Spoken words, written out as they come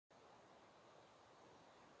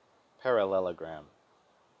Parallelogram,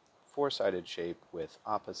 four-sided shape with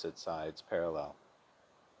opposite sides parallel.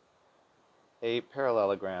 A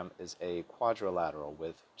parallelogram is a quadrilateral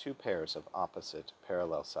with two pairs of opposite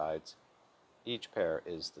parallel sides. Each pair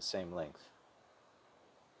is the same length.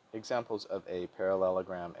 Examples of a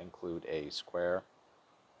parallelogram include a square,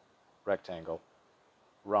 rectangle,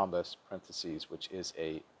 rhombus, parentheses, which is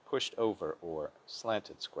a pushed over or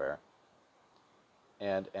slanted square,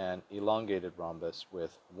 and an elongated rhombus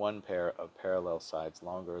with one pair of parallel sides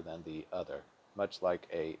longer than the other, much like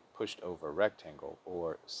a pushed over rectangle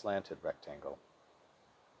or slanted rectangle.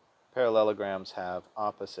 Parallelograms have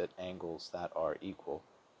opposite angles that are equal.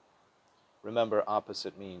 Remember,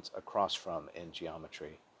 opposite means across from in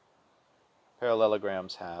geometry.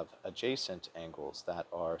 Parallelograms have adjacent angles that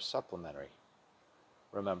are supplementary.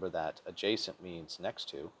 Remember that adjacent means next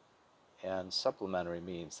to, and supplementary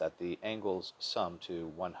means that the angles sum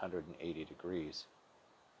to 180 degrees.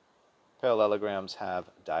 Parallelograms have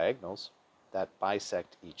diagonals that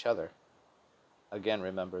bisect each other. Again,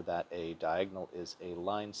 remember that a diagonal is a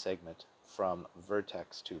line segment from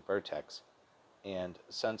vertex to vertex, and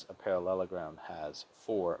since a parallelogram has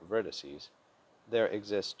four vertices, there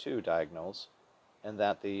exist two diagonals, and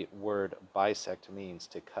that the word bisect means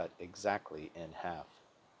to cut exactly in half.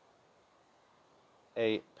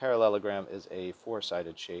 A parallelogram is a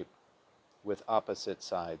four-sided shape with opposite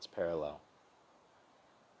sides parallel.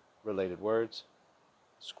 Related words: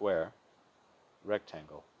 square,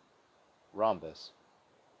 rectangle, rhombus,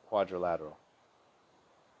 quadrilateral.